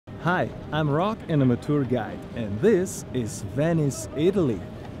Hi, I'm Rok and I'm a tour guide, and this is Venice, Italy.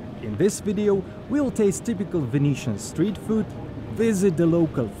 In this video, we'll taste typical Venetian street food, visit the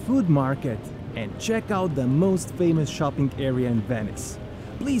local food market, and check out the most famous shopping area in Venice.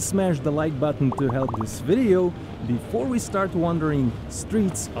 Please smash the like button to help this video before we start wandering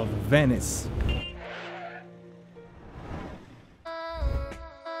streets of Venice.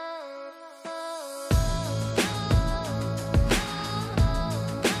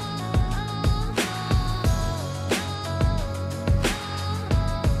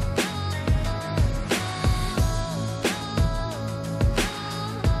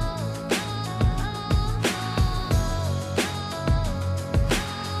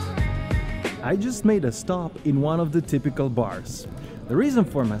 I just made a stop in one of the typical bars. The reason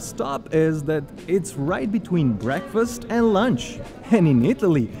for my stop is that it's right between breakfast and lunch. And in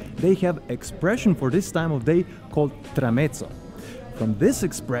Italy, they have expression for this time of day called tramezzo. From this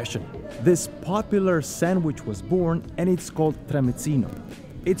expression, this popular sandwich was born, and it's called tramezzino.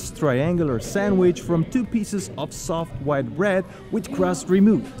 It's triangular sandwich from two pieces of soft white bread with crust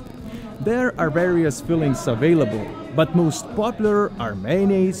removed. There are various fillings available, but most popular are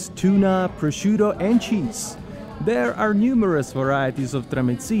mayonnaise, tuna, prosciutto and cheese. There are numerous varieties of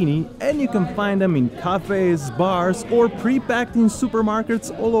tramezzini, and you can find them in cafes, bars or pre-packed in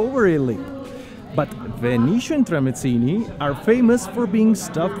supermarkets all over Italy. But Venetian tramezzini are famous for being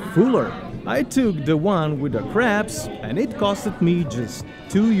stuffed fuller. I took the one with the crabs and it costed me just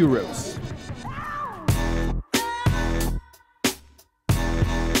 €2.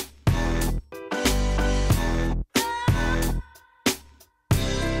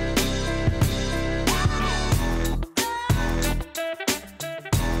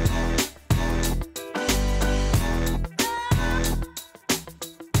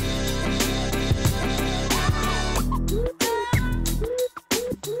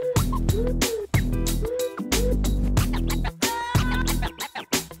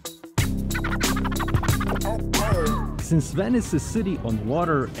 Since Venice is a city on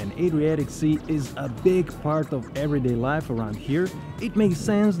water and Adriatic Sea is a big part of everyday life around here, it makes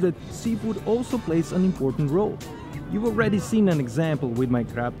sense that seafood also plays an important role. You've already seen an example with my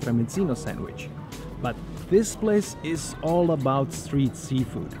crab tramezzino sandwich. But this place is all about street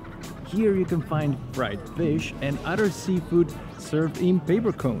seafood. Here you can find fried fish and other seafood served in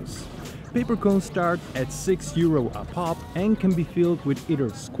paper cones. Paper cones start at €6 a pop and can be filled with either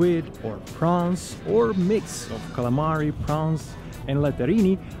squid or prawns or mix of calamari, prawns and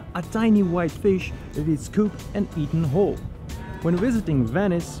letterini, a tiny white fish that is cooked and eaten whole. When visiting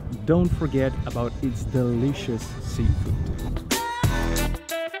Venice, don't forget about its delicious seafood.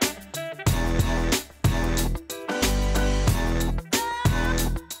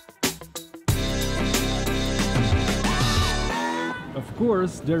 Of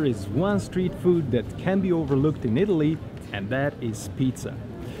course, there is one street food that can be overlooked in Italy, and that is pizza.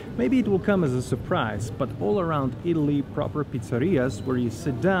 Maybe it will come as a surprise, but all around Italy, proper pizzerias where you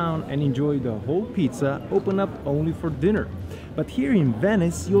sit down and enjoy the whole pizza open up only for dinner. But here in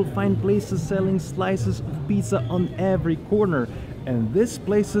Venice, you'll find places selling slices of pizza on every corner, and these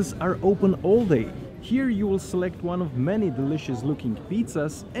places are open all day. Here you will select one of many delicious looking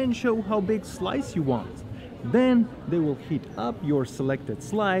pizzas and show how big slice you want. Then they will heat up your selected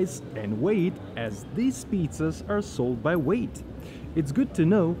slice and wait, as these pizzas are sold by weight. It's good to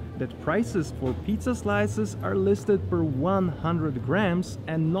know that prices for pizza slices are listed per 100 grams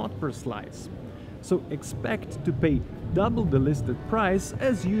and not per slice. So expect to pay double the listed price,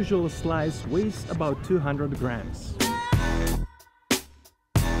 as usual slice weighs about 200 grams.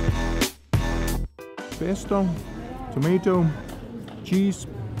 Pesto, tomato, cheese.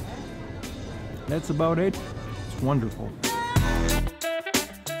 That's about it. It's wonderful.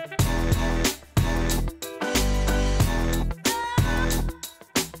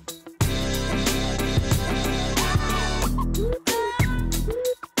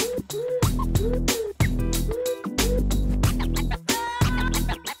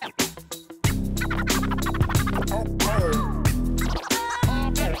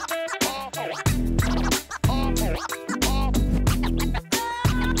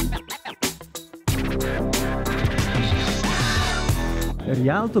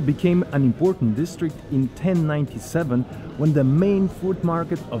 Rialto became an important district in 1097 when the main fruit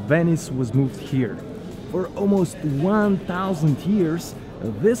market of Venice was moved here. For almost 1,000 years,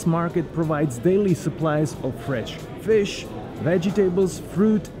 this market provides daily supplies of fresh fish, vegetables,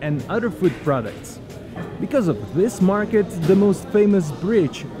 fruit and other food products. Because of this market, the most famous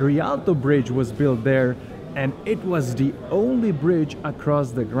bridge, Rialto Bridge, was built there, and it was the only bridge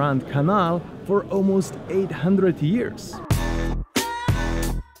across the Grand Canal for almost 800 years.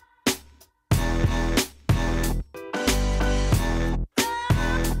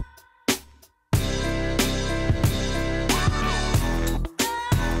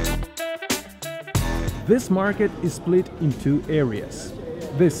 This market is split in two areas.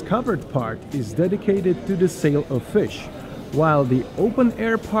 This covered part is dedicated to the sale of fish, while the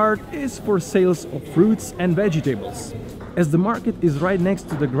open-air part is for sales of fruits and vegetables. As the market is right next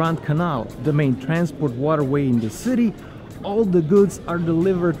to the Grand Canal, the main transport waterway in the city, all the goods are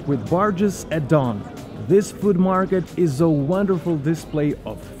delivered with barges at dawn. This food market is a wonderful display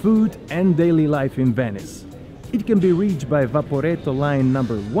of food and daily life in Venice. It can be reached by Vaporetto line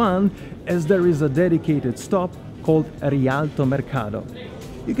number 1, as there is a dedicated stop called Rialto Mercado.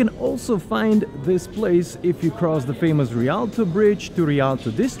 You can also find this place if you cross the famous Rialto Bridge to Rialto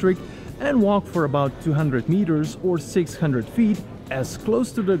District and walk for about 200 meters or 600 feet as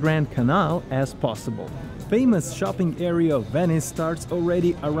close to the Grand Canal as possible. Famous shopping area of Venice starts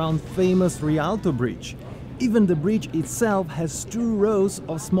already around famous Rialto Bridge. Even the bridge itself has 2 rows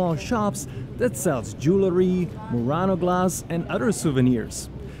of small shops that sells jewelry, Murano glass and other souvenirs.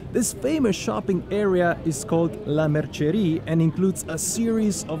 This famous shopping area is called La Mercerie and includes a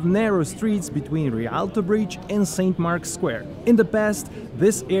series of narrow streets between Rialto Bridge and St. Mark's Square. In the past,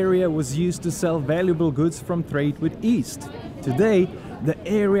 this area was used to sell valuable goods from trade with East. Today, the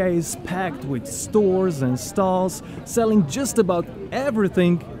area is packed with stores and stalls selling just about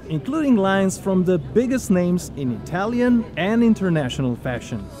everything, including lines from the biggest names in Italian and international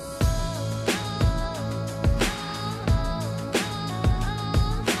fashion.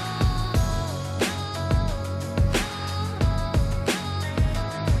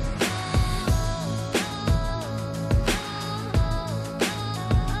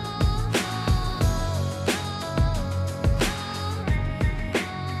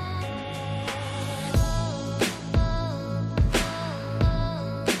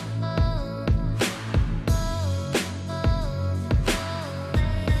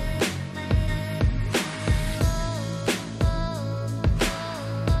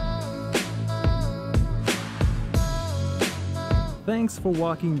 Thanks for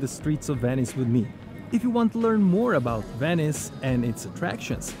walking the streets of Venice with me. If you want to learn more about Venice and its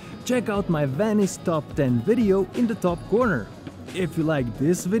attractions, check out my Venice Top 10 video in the top corner. If you like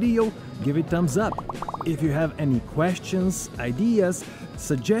this video, give it thumbs up. If you have any questions, ideas,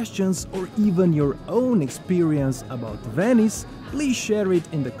 suggestions, or even your own experience about Venice, please share it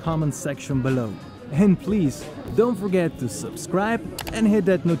in the comment section below. And please, don't forget to subscribe and hit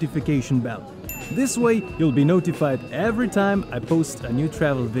that notification bell. This way, you'll be notified every time I post a new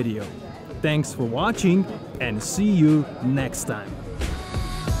travel video. Thanks for watching and see you next time.